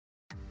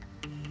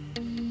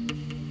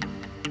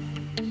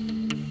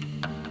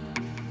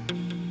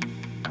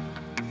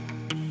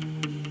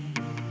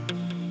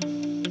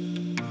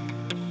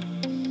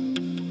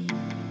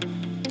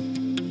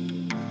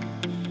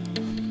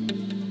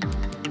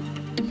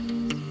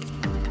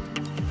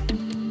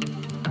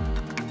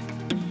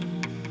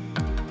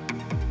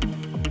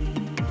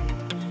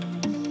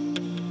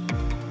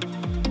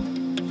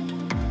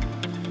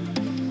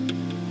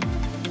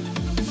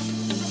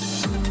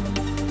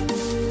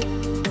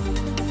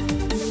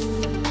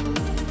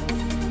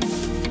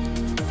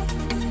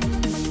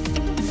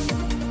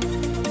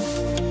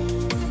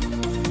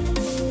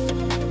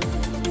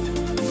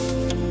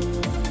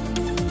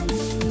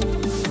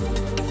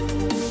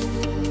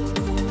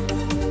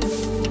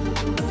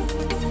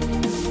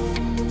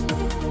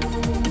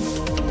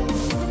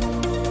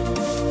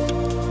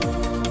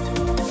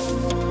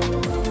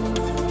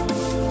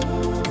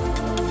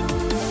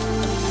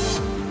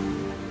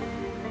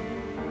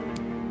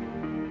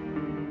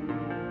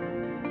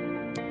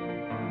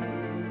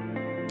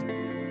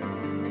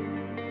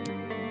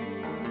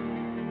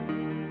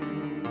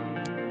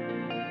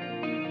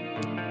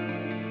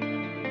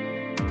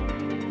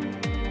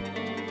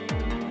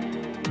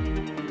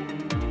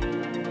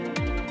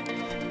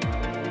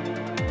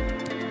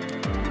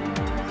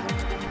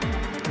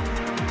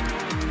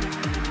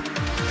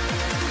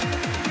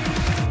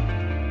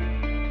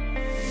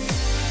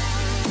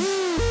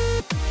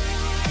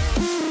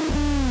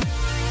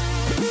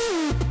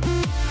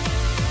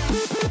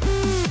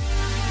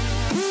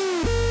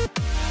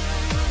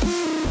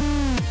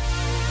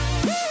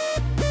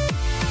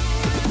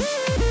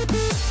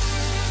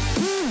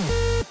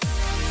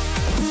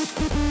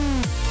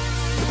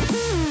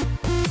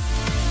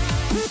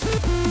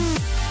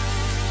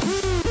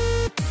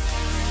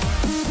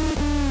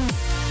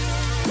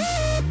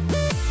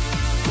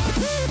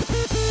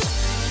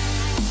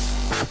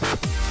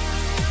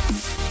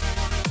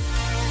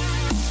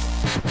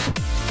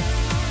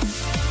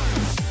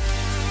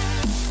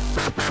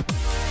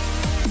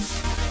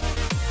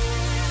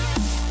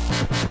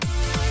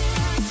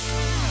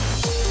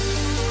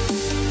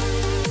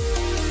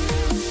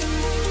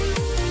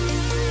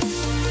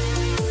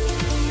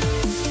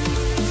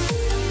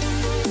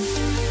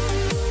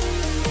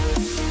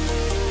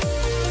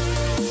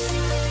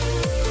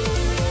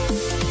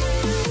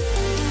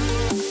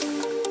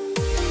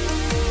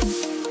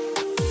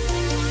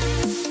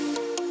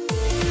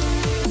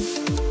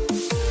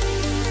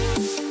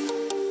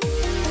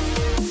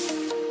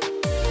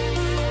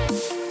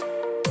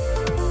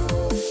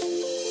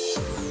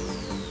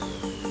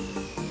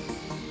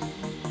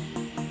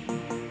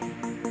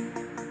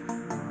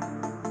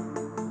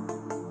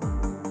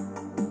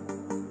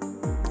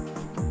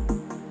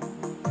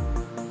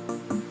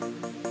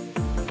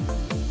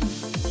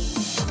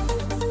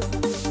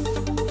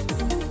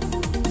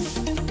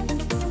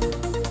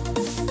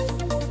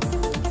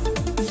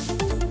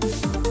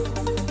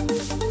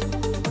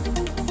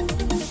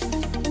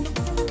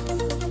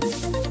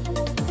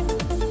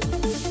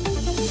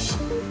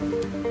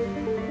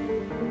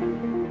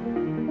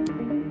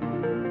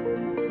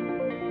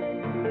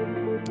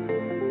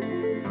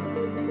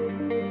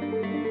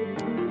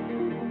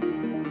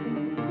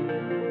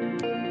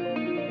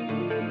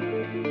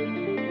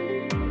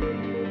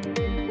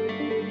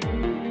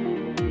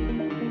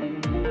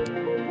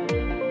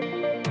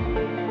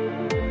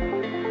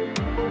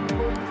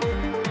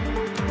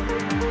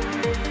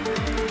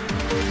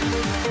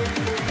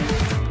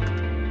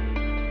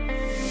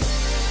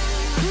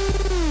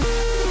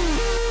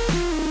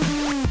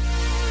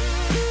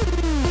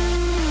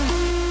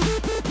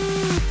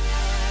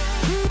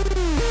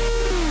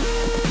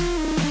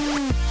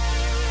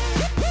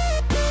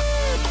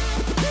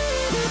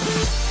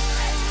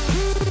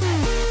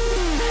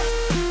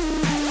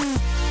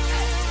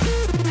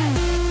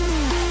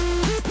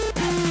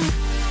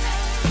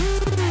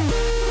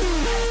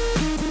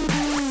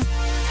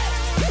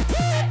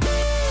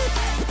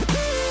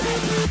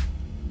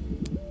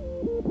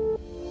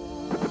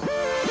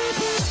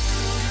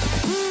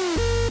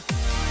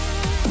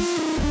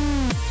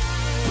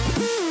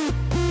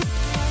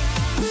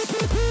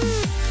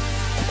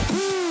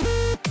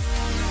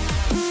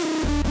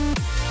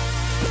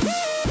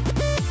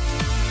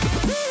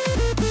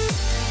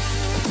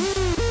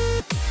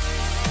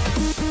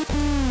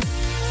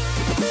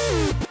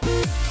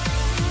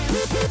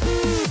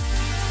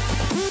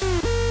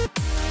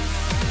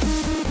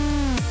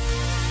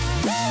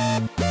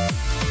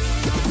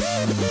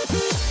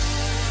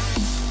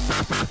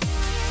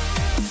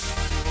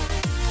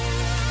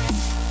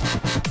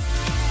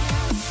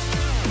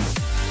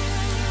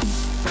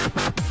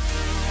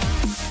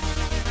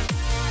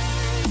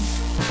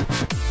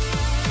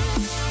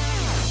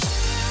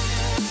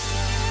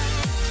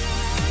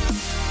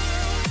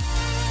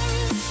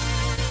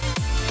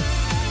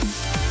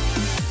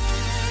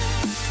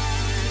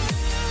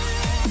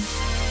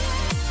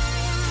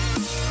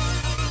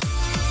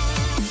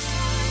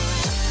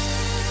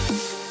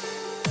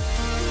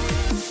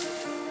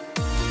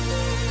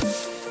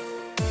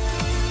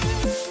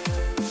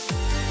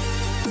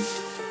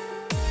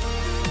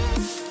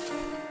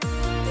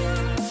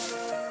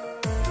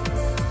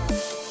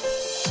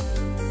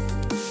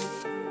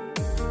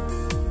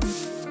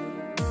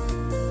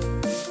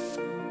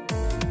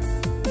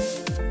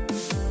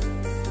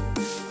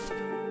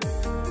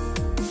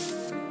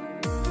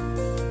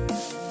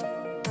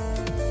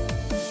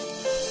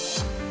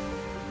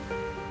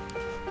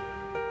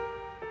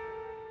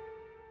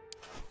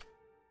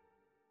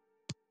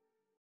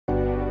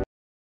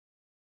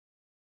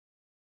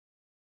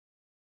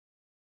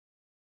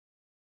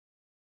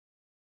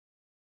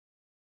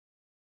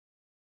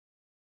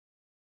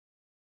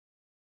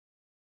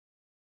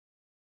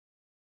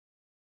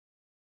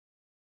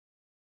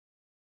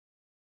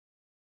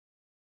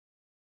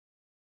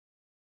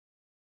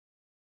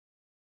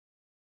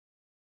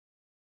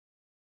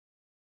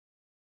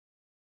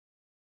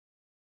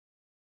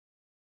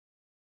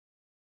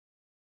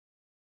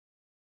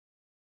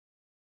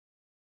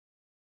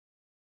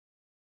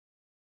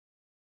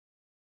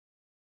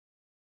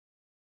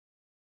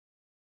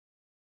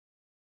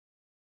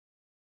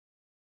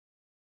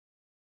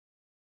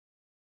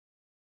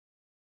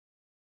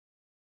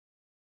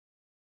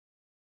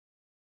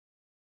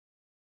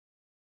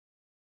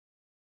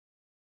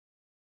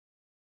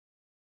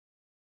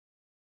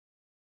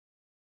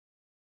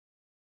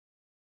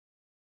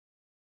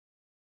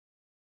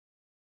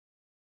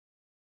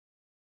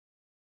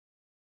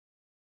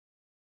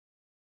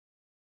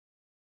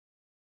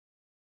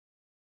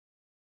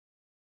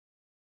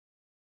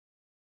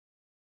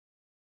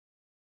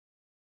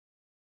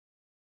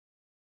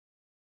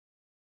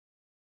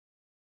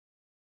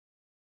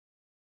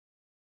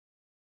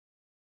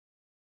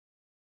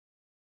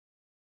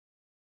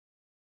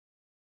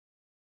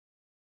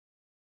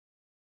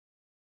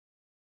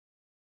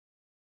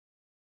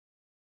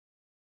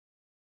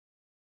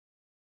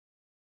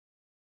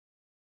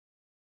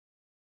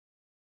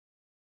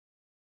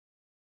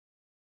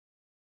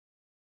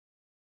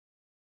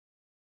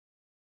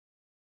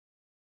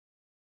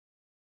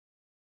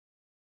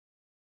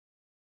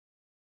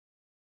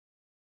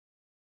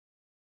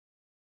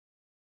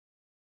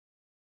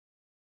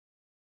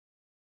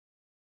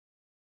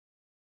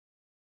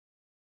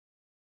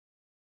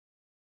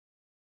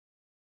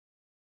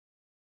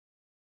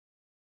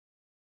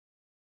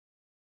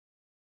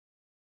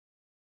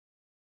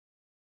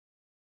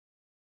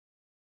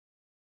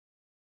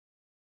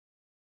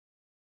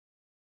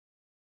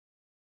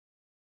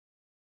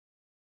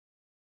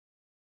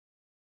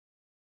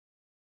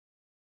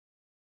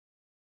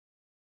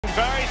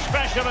Very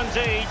special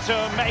indeed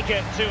to make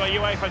it to a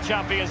UEFA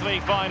Champions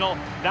League final.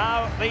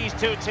 Now these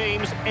two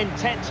teams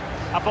intent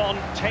upon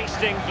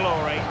tasting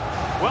glory.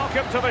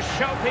 Welcome to the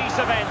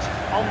showpiece event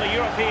on the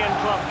European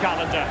club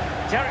calendar.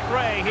 Derek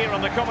Ray here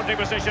on the commentary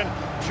position,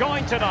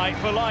 joined tonight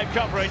for live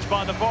coverage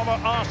by the former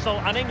Arsenal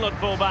and England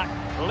fullback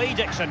Leigh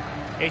Dixon.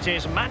 It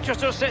is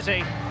Manchester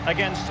City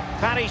against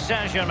Paris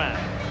Saint-Germain.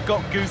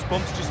 Got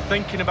goosebumps just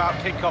thinking about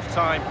kick-off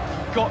time.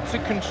 Got to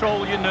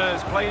control your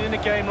nerves. Playing in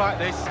a game like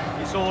this,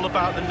 it's all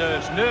about the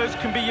nerves. Nerves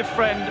can be your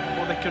friend,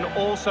 but they can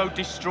also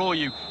destroy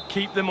you.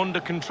 Keep them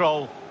under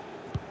control.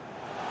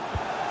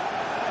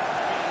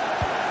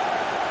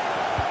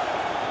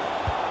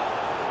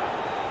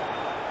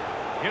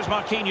 Here's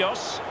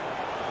Marquinhos.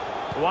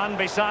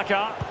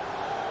 Wan-Bissaka.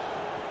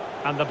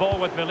 And the ball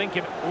with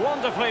Milinkovic.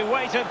 Wonderfully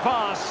weighted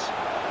pass.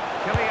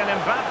 Kylian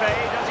Mbappe,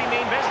 does he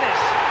mean business?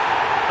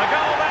 The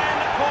goal then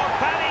for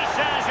Paris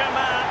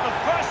Saint-Germain, the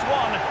first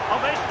one of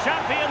this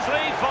Champions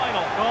League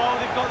final. Oh,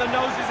 they've got the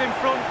noses in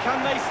front.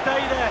 Can they stay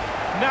there?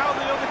 Now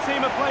the other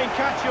team are playing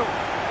catch-up.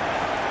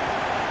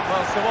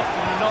 Well, so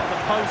often than not,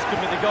 the post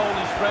can be the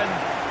goalie's friend.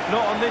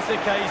 Not on this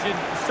occasion.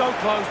 So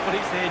close, but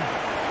it's in.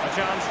 A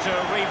chance to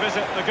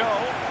revisit the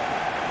goal.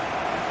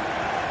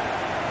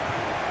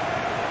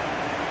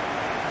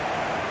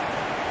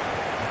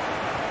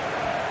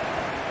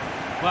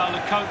 Well,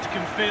 the coach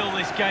can feel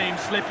this game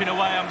slipping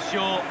away, I'm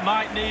sure.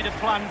 Might need a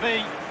plan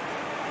B.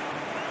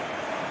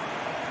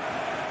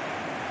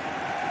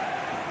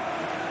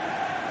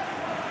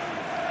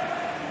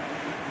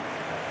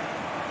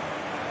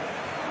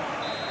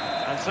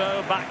 And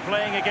so, back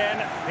playing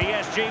again.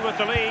 PSG with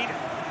the lead.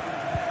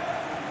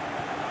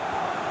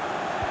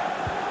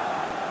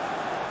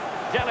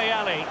 Dele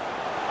Alli.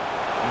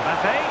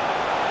 Mbappe.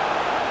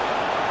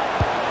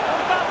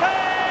 Mbappe!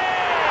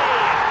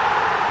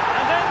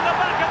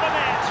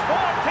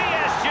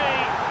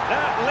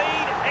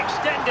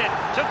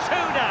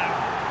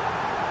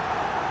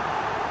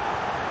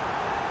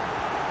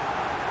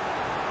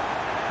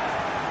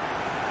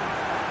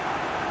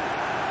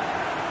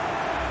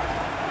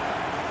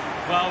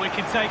 Well, we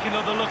can take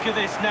another look at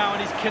this now,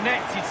 and he's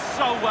connected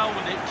so well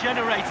with it,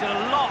 generated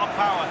a lot of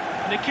power,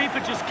 and the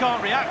keeper just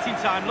can't react in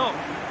time, look.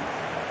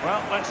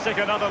 Well, let's take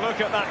another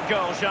look at that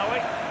goal, shall we?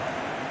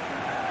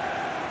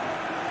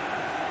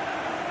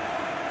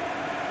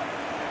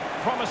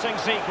 Promising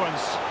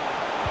sequence.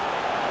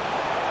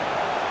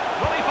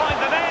 Will he find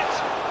the net?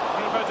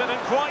 Keeper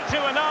didn't quite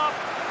do enough.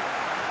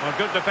 Well,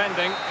 good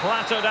defending,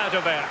 clattered out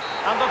of there.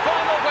 And the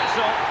final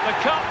whistle, the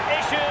cup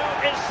issue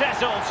is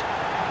settled.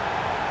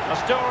 A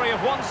story of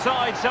one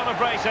side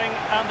celebrating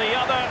and the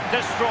other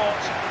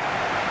distraught.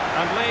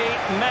 And Leigh,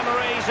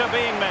 memories are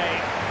being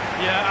made.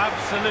 Yeah,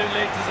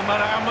 absolutely. It doesn't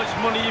matter how much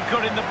money you've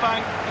got in the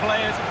bank.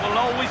 Players will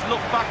always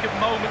look back at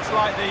moments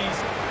like these.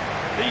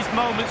 These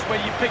moments where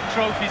you pick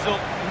trophies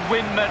up and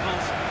win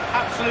medals.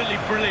 Absolutely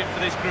brilliant for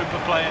this group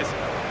of players.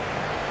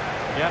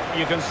 Yeah,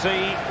 you can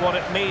see what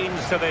it means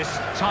to this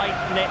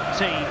tight-knit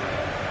team.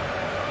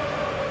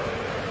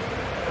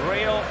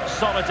 Real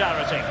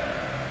solidarity.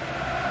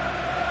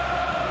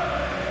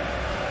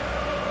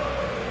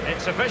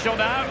 It's official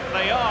now,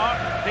 they are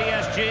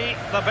PSG,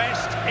 the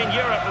best in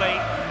Europe,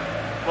 Leigh.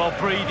 Well,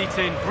 breathe it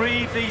in,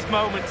 breathe these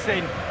moments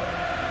in.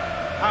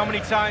 How many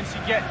times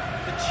you get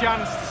the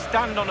chance to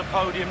stand on a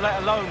podium,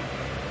 let alone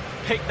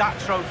pick that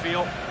trophy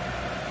up.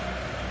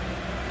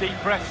 Deep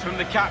breaths from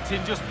the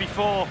captain just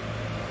before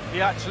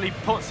he actually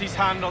puts his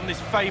hand on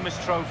this famous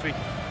trophy.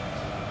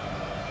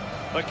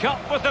 The cup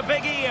with the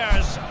big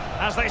ears,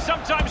 as they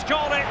sometimes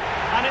call it,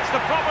 and it's the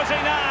property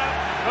now,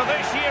 for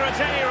this year at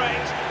any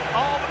rate,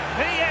 of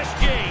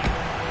PSG.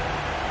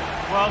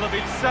 Well, they've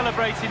been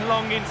celebrating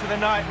long into the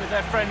night with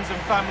their friends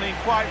and family, and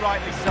quite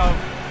rightly so.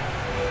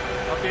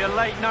 It'll be a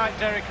late night,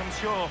 Derek, I'm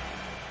sure.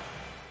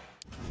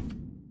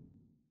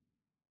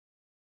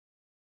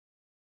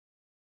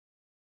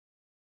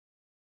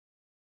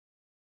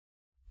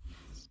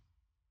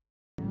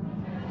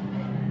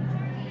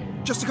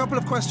 Just a couple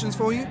of questions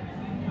for you.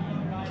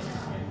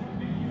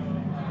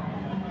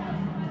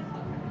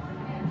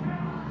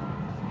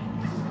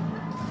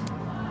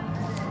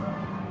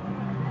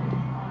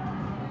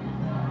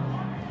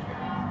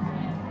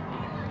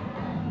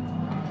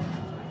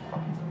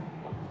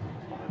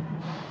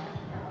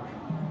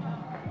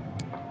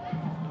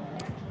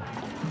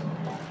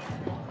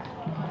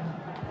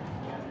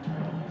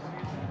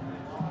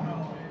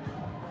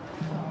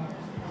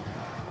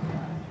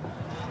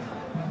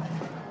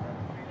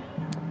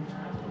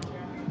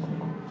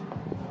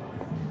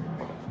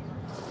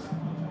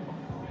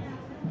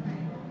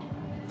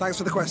 Thanks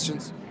for the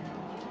questions.